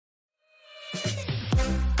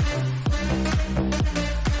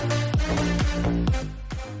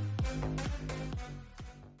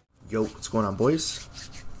Yo, what's going on, boys?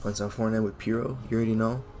 Playing some Fortnite with Puro. You already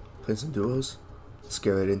know. Playing some duos. Let's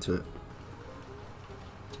get right into it.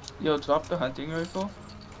 Yo, drop the hunting rifle.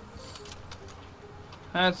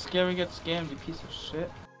 Ah, it's scary, get scammed, you piece of shit.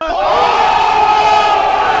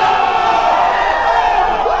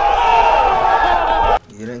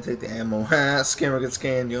 You didn't take the ammo. Ha, scammer gets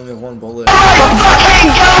scanned. You only have one bullet.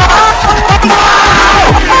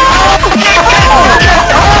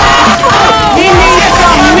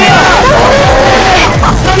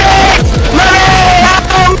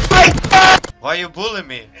 Why you bullying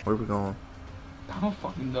me? Where we going? I don't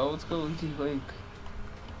fucking know, let's go into Lake.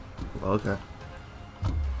 Okay.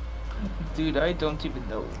 Dude, I don't even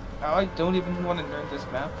know. I don't even want to learn this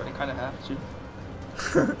map, but I kinda have to.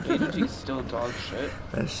 Energy is still dog shit.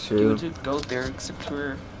 That's true. You would go there, except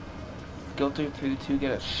for go through 2,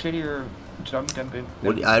 get a shittier jump gun.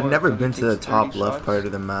 I've never been to the top left part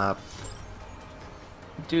of the map.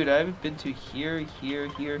 Dude, I haven't been to here.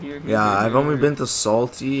 Yeah, I've only been to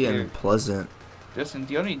Salty and Pleasant. Listen,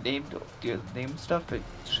 the only name stuff it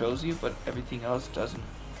shows you, but everything else doesn't.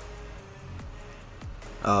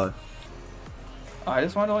 Oh. I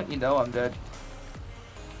just want to let you know I'm dead.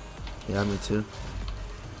 Yeah, me too.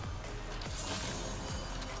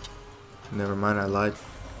 Never mind, I lied.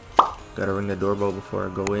 Gotta ring the doorbell before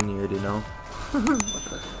I go in, you already know. What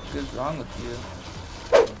the fuck is wrong with you?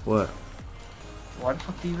 What? Why the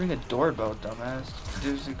fuck do you ring a doorbell, dumbass?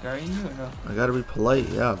 There's a guy in you or no? I gotta be polite,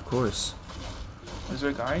 yeah, of course. Is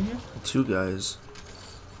there a guy in you? 2 guys.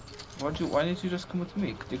 Why didn't you just come with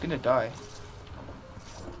me? You're gonna die.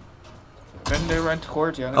 Then they run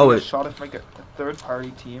towards you. I'm gonna get shot at like a third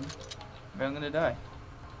party team. Then I'm gonna die.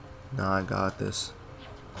 Nah, I got this.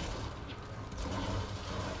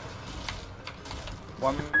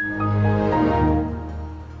 Or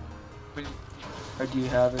do you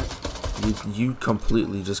have it? You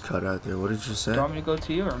completely just cut out there. What did you say? Do you want me to go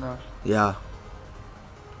to you or not? Yeah.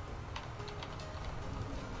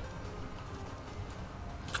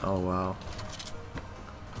 Oh wow.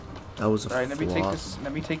 That was a Alright, flop.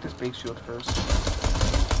 let me take this big shield first.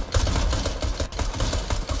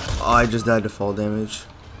 Oh, I just died to fall damage.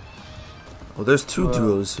 Oh, there's 2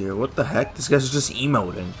 duos here. What the heck? This guy's just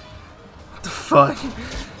emoting. What the fuck?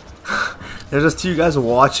 There's just 2 guys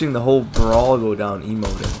watching the whole brawl go down,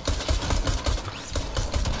 emoting.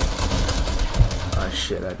 Ah,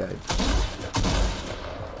 shit, I died.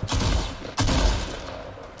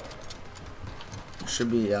 Should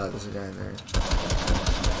be, yeah, there's a guy in there.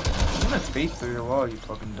 I'm gonna face through your wall, you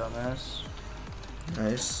fucking dumbass.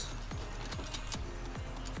 Nice.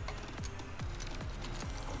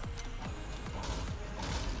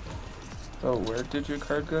 Oh, where did your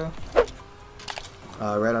card go?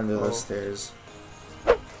 Right under those stairs.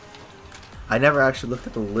 I never actually looked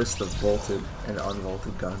at the list of vaulted and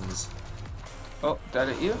unvaulted guns. Oh, that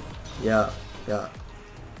at you? Yeah.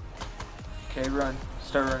 Okay, run.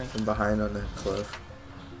 Start running. From behind on the cliff.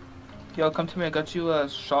 Yo, come to me. I got you a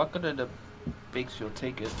shotgun and a big shield.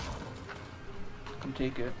 Take it. Come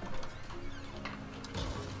take it.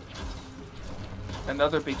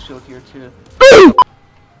 Another big shield here too.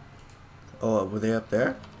 Oh, were they up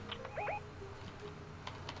there?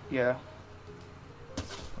 Yeah.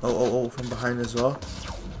 Oh, from behind as well?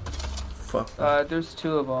 Fuck. There's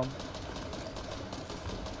 2 of them.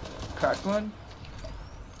 Cracked one?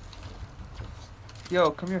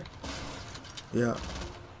 Yo, come here. Yeah.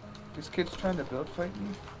 This kid's trying to build fight me.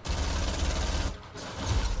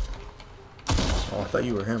 Oh, I thought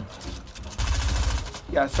you were him.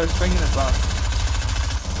 Yeah, start swinging his bomb.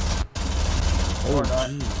 Oh,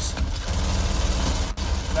 jeez.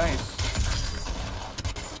 Nice.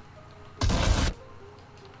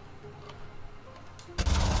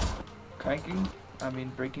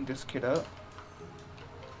 Breaking this kid up.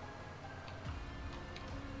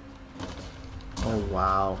 Oh,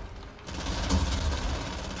 wow.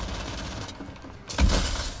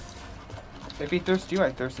 If he thirsts you,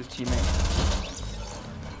 I thirst his teammate.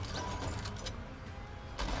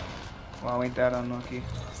 Wow, ain't that unlucky.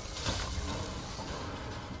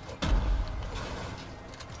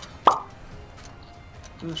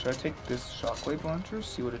 Ooh, should I take this shockwave launcher,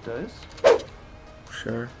 see what it does?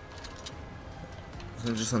 Sure.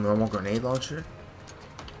 Isn't it just a normal grenade launcher?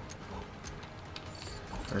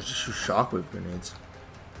 Or just shoot shockwave grenades?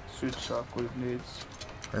 Shoot shockwave nades.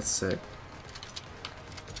 That's sick.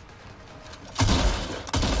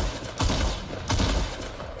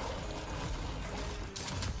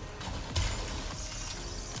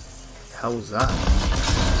 How was that?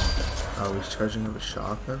 Oh, he's charging up a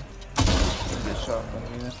shotgun? Shotgun,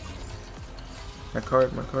 yeah. My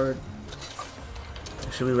card.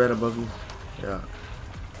 It should be right above you. Yeah.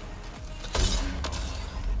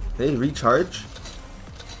 They recharge?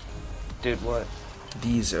 Dude, what?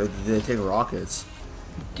 These or they take rockets?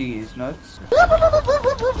 These nuts.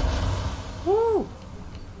 Woo!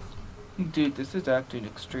 Dude, this is actually an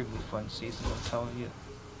extremely fun season, I'm telling you.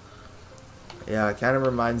 Yeah, it kind of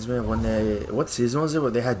reminds me of when they... What season was it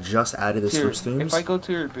where they had just added the Here, slipstreams? if I go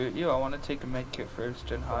to reboot you, I want to take a med kit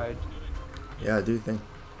first and hide. Yeah, I do think.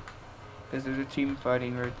 Because there's a team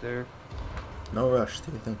fighting right there. No rush,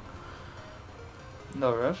 do you think?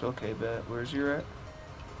 No rush? Okay, bet. Where's your at?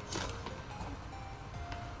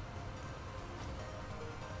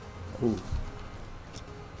 Ooh.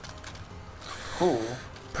 Cool.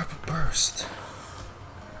 Purple burst.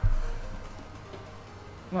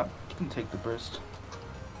 Come on, you can take the burst.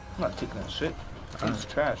 I'm not taking that shit. It's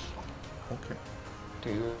trash. Okay.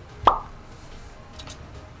 Dude.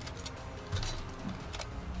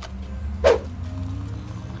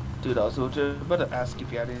 Dude, I was just about to ask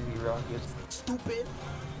if you had any rockets. Stupid.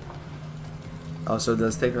 Also,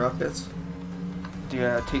 does take rockets?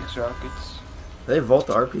 Yeah, it takes rockets. They vault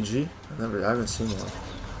the RPG? I haven't seen one.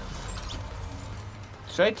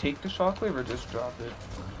 Should I take the shockwave or just drop it?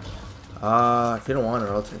 If you don't want it,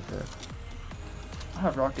 I'll take it. I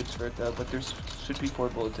have rockets for it though, but there should be 4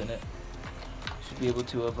 bullets in it. Should be able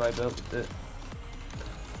to vibe out with it.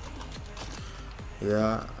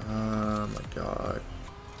 Yeah, oh my god.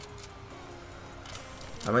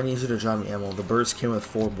 I might need you to drop me ammo. The burst came with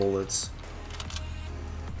 4 bullets.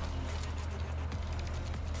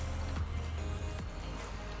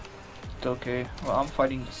 It's okay. Well, I'm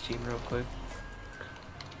fighting this team real quick.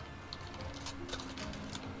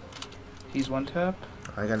 He's one tap.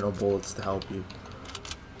 I got no bullets to help you.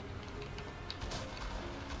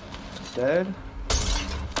 Dead.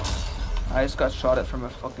 I just got shot at from a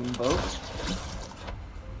fucking boat.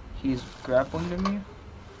 He's grappling to me.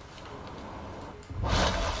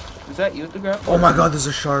 Is that you with the grapple? Oh my god, there's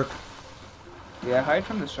a shark. Yeah, hide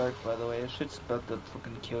from the shark, by the way. It shit's about to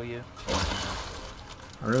fucking kill you.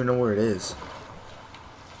 I don't even know where it is.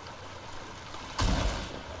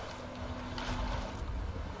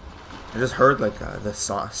 I just heard like the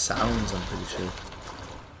sounds, I'm pretty sure.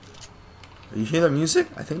 You hear the music?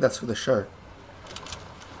 I think that's for the shark.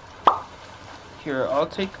 Here, I'll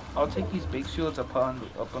take these big shields up on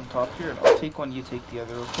top here, and I'll take one, you take the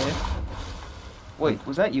other, okay? Wait,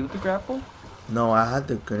 was that you with the grapple? No, I had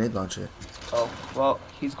the grenade launcher. Oh, well,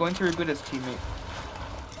 he's going to reboot his teammate.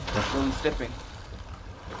 So he's dipping.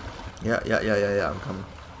 Yeah, I'm coming.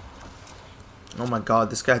 Oh my god,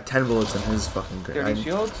 this guy had 10 bullets in his fucking grenade. 30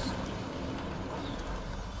 shields?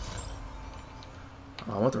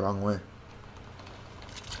 Oh, I went the wrong way.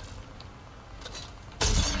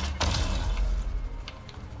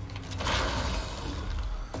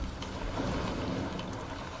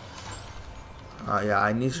 Yeah,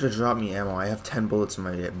 I need you to drop me ammo. I have 10 bullets in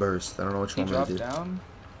my burst. I don't know which one to do. He dropped down.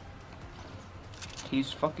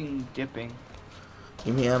 He's fucking dipping.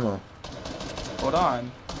 Give me ammo. Hold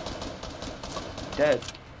on. Dead.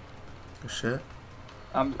 Good shit.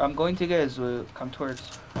 I'm going to get his come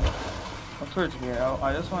towards me.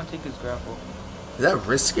 I just want to take his grapple. Is that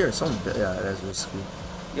risky or something? Yeah, it is risky.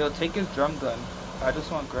 Yo, take his drum gun. I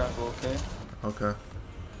just want grapple, okay? Okay.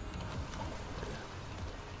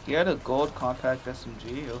 He had a gold compact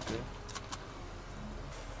SMG, okay.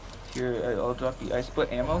 Here, I'll drop you. I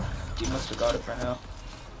split ammo. You must have got it by now.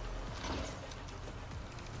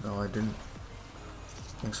 No, I didn't.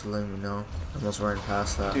 Thanks for letting me know. I almost ran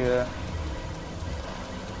past that. Yeah.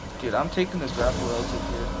 Dude, I'm taking this grapple relative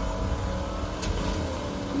here.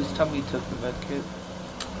 Please tell me you took the med kit.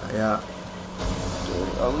 Yeah.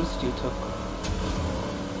 Dude, at least you took.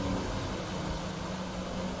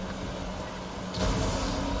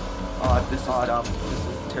 This is dumb. This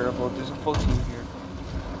is terrible. There's a full team here.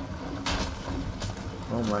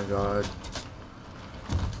 Oh my god.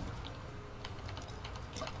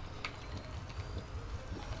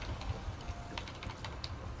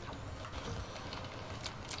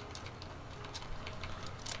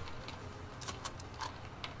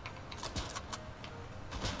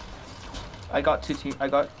 I got two team. I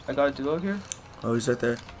got a duo here. Oh, he's right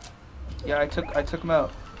there. Yeah, I took him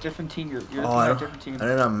out. Different team. You're Oh, I different team.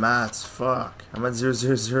 didn't have mats. Fuck. I'm at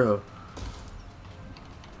 0-0-0.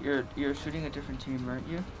 You're shooting a different team, aren't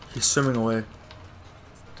you? He's swimming away.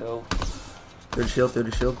 So 30 shield,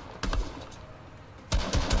 30 shield.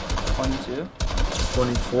 22.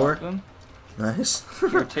 24. Them. Nice.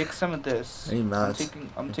 Here, take some of this. I need mats.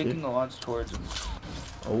 I'm taking a launch towards him.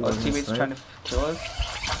 Oh, His teammate's trying to kill us.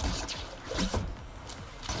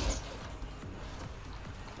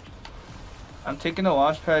 I'm taking a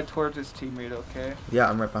launch pad towards his teammate, okay? Yeah,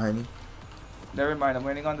 I'm right behind you. Never mind, I'm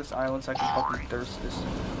waiting on this island so I can fucking thirst this.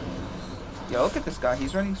 Yo, look at this guy.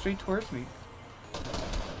 He's running straight towards me.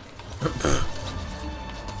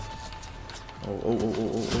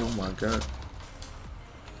 Oh my god.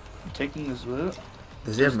 I'm taking his loot.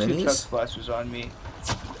 Does he have There's 2 chug minis? splashes on me.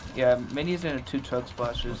 Yeah, minis and 2 chug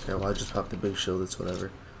splashes. Okay, well I just popped the big shield, it's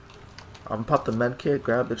whatever. I'm gonna pop the med kit,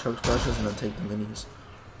 grab the chug splashes, and then take the minis.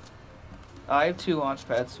 I have 2 launch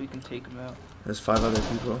pads, so we can take them out. There's 5 other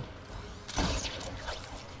people.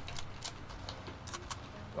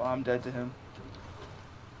 Oh, I'm dead to him.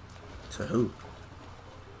 To who?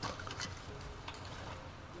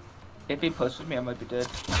 If he pushes me, I might be dead.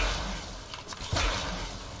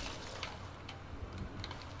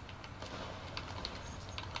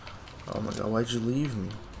 Oh my god, why'd you leave me?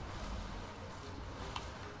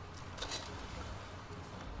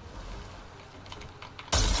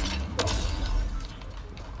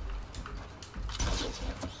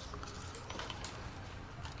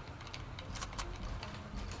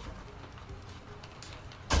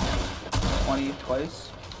 Twice.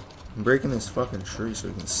 I'm breaking this fucking tree so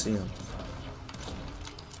we can see him.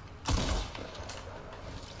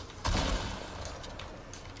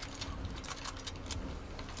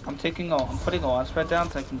 I'm putting a launch pad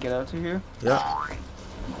down so I can get out of here. Yeah.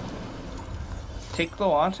 Take the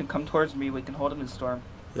launch and come towards me. We can hold him in storm.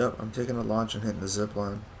 Yep, I'm taking a launch and hitting the zip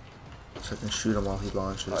line. So I can shoot him while he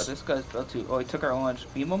launches. Oh, this guy's about to. Oh, he took our launch.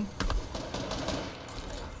 Beam him.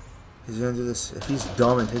 He's gonna do this. If he's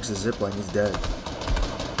dumb and takes a zip line, he's dead.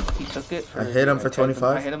 He took it. I hit him for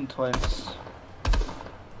 25. I hit him twice.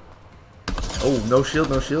 Oh, no shield,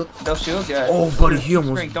 no shield. No shield, yeah. Oh, buddy, he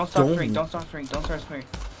almost spring. Don't stop domed. spring. Don't stop spring. Don't start spring.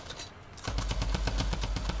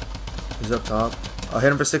 He's up top. I'll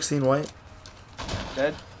hit him for 16 white.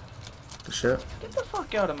 Dead. The shit. Get the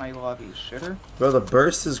fuck out of my lobby, shitter. Bro, the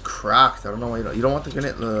burst is cracked. I don't know why you don't want the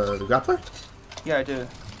grenade, the grappler? Yeah, I do.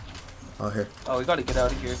 Oh, here. Oh, we gotta get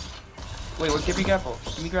out of here. Wait, give me grapple.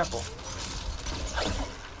 Give me grapple.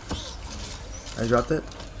 I dropped it.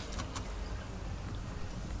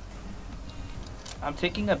 I'm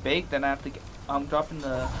taking a bake, then I have to get, I'm dropping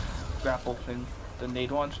the grapple thing, the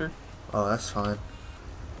nade launcher. Oh, that's fine.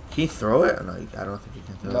 Can you throw it? No, I don't think you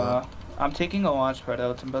can throw Nah, it. I'm taking a launch pad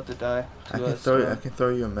out. I'm about to die. I can throw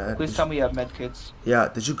you a med. Please tell me you have med kits. Yeah,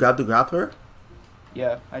 did you grab the grappler?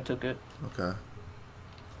 Yeah, I took it. Okay.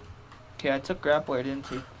 Okay, I took grapple. I didn't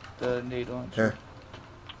take the nade launcher. Here.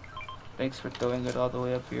 Thanks for throwing it all the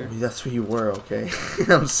way up here. I mean, that's where you were, okay?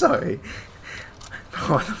 I'm sorry.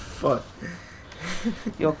 What the fuck?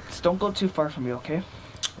 Yo, just don't go too far from me, okay?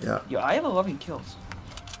 Yeah. Yo, I have 11 kills.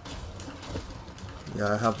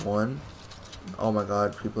 Yeah, I have 1. Oh my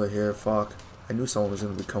god, people are here. Fuck. I knew someone was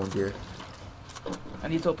gonna be coming here. I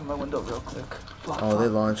need to open my window real quick. Fuck, Oh, they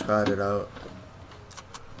fuck. launch padded out.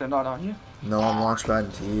 They're not on you? No, I'm launch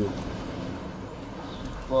padding to you.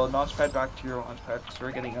 Well, launch pad back to your launch pad, so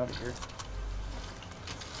we're getting out of here.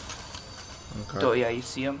 Okay. Oh yeah, you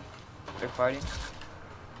see them? They're fighting.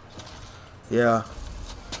 Yeah.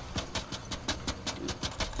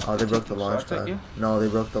 Oh, they broke the Taking launch shots at pad. you? No, they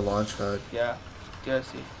broke the launch pad. Yeah. Yeah, I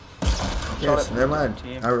see. Yes, Shot at never mind. the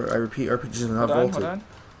team. I repeat, RPGs are not Hold on, vaulted. hold on.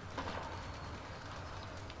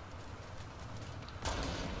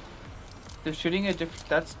 They're shooting a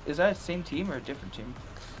different. Is that the same team or a different team?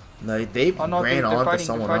 No, they Oh, no, ran they're on to fighting,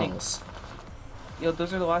 someone they're fighting. else. Yo,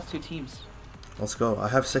 those are the last 2 teams. Let's go. I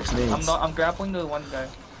have 6 nades. I'm grappling the one guy.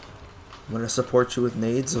 I'm gonna support you with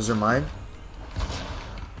nades. Those are mine.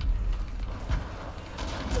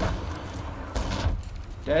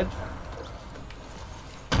 Dead.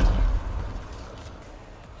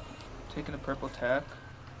 Taking a purple tack.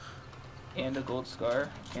 And a gold scar.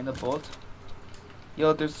 And a bolt.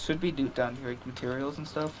 Yo, there should be loot down here, like materials and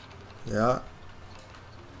stuff. Yeah.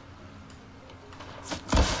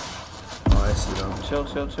 Oh, I see them. Chill,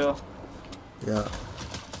 chill, chill. Yeah.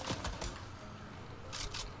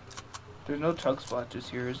 There's no chug splashes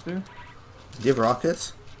here, is there? Do you have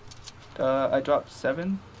rockets? I dropped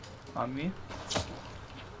 7 on me.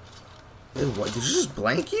 Ew, what? Did you just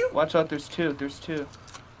blank you? Watch out, there's 2. There's 2.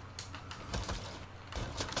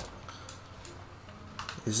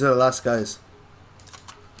 These are the last guys.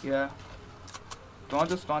 Yeah. Do you want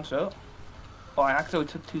to just launch out? Oh, I accidentally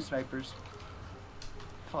took 2 snipers.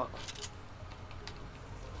 Fuck.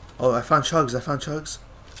 Oh, I found chugs.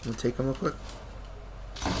 I'm gonna take them real quick.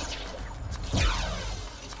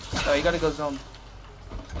 Oh, you gotta go zone.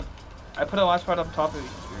 I put a launch pad up top of you.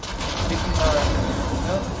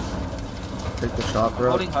 Take the chopper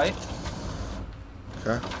out. Holding height.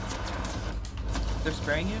 Okay. They're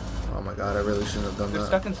spraying you. Oh my god, I really shouldn't have done They're that.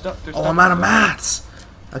 stuck in stuff. Oh, I'm out of mats!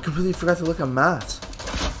 I completely forgot to look at mats.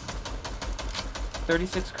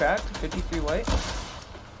 36 cracked, 53 white.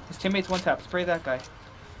 His teammate's one tap. Spray that guy.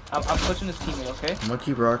 I'm pushing his teammate, okay? I'm gonna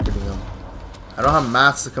keep rocketing him. I don't have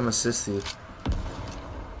mats to come assist you.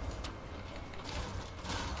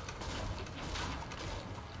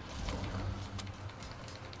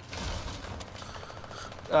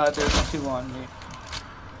 There's 2 on me.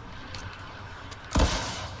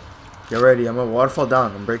 Get ready, I'm gonna waterfall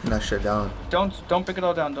down. I'm breaking that shit down. Don't break it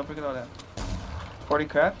all down. Don't break it all down. 40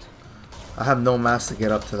 cracked. I have no mats to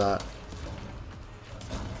get up to that.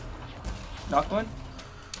 Knocked one.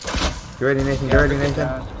 You ready, Nathan? You ready, Nathan?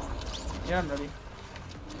 Yeah, I'm ready.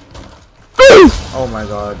 Oh my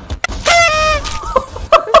god.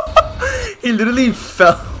 He literally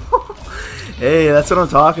fell. Hey, that's what I'm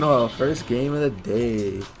talking about. First game of the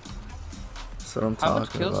day. That's what I'm How much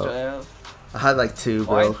talking kills do I about. have? I had like 2,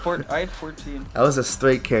 Oh, bro. I had 14. That was a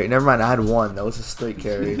straight carry. Never mind, I had 1. That was a straight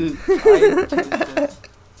carry. I had 2.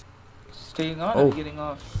 Staying on or getting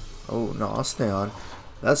off? Oh, no, I'll stay on.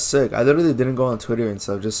 That's sick. I literally didn't go on Twitter and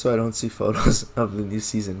stuff just so I don't see photos of the new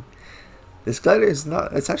season. This glider is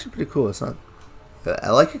not... It's actually pretty cool. It's not...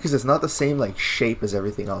 I like it because it's not the same like shape as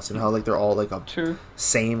everything else, and how like they're all like a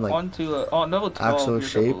same like level 12, actual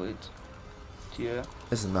shape. Yeah,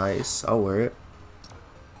 it's nice. I'll wear it.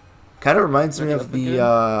 Kind of reminds me of the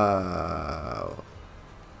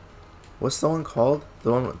what's the one called?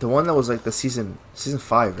 The one that was like the season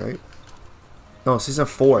 5, right? No, season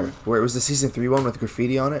 4, where it was the season 3 one with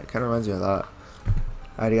graffiti on it. Kind of reminds me of that.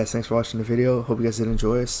 Alright guys, thanks for watching the video. Hope you guys did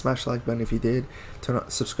enjoy. Smash the like button if you did.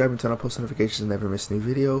 Subscribe and turn on post notifications and never miss a new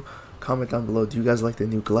video. Comment down below, do you guys like the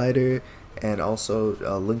new glider? And also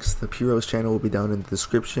links to the Puro's channel will be down in the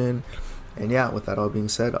description. And yeah, with that all being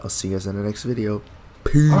said, I'll see you guys in the next video.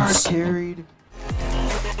 Peace. Hard carried.